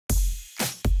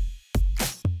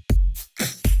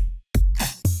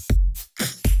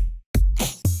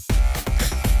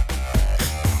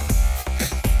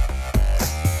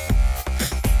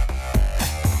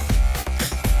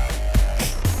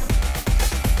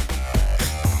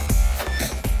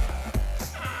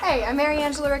Hey, I'm Mary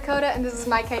Angela Ricotta, and this is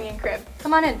my Kenyon crib.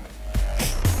 Come on in.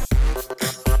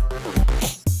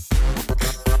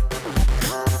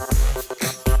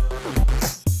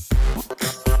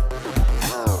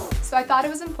 So I thought it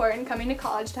was important coming to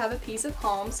college to have a piece of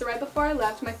home, so right before I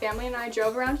left, my family and I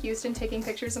drove around Houston taking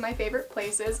pictures of my favorite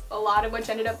places, a lot of which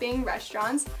ended up being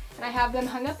restaurants, and I have them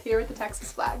hung up here with the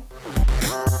Texas flag.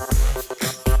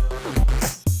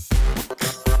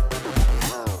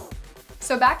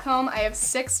 So back home, I have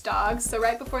 6 dogs, so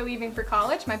right before leaving for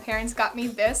college, my parents got me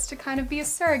this to kind of be a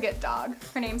surrogate dog.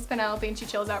 Her name's Penelope, and she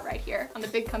chills out right here on the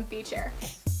big comfy chair.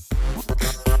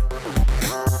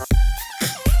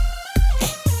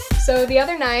 So the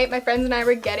other night, my friends and I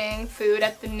were getting food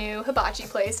at the new hibachi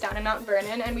place down in Mount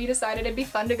Vernon, and we decided it'd be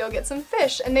fun to go get some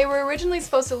fish. And they were originally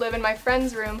supposed to live in my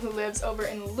friend's room who lives over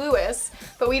in Lewis,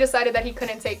 but we decided that he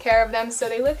couldn't take care of them, so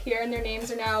they live here, and their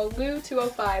names are now Lou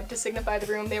 205 to signify the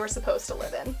room they were supposed to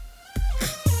live in.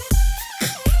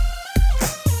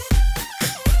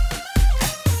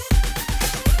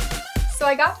 So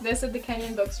I got this at the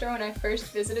Kenyon bookstore when I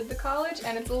first visited the college,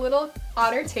 and it's a little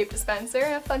otter tape dispenser.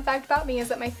 And a fun fact about me is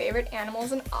that my favorite animal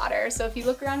is an otter, so if you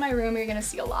look around my room, you're gonna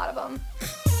see a lot of them.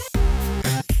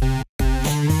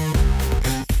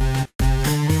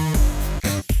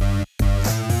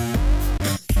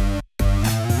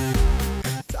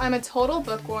 So I'm a total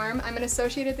bookworm. I'm an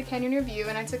associate at the Kenyon Review,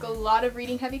 and I took a lot of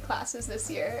reading heavy classes this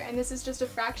year, and this is just a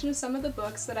fraction of some of the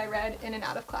books that I read in and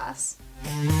out of class.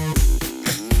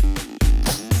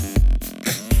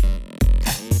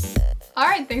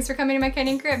 Alright, thanks for coming to my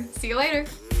Kenyon crib. See you later!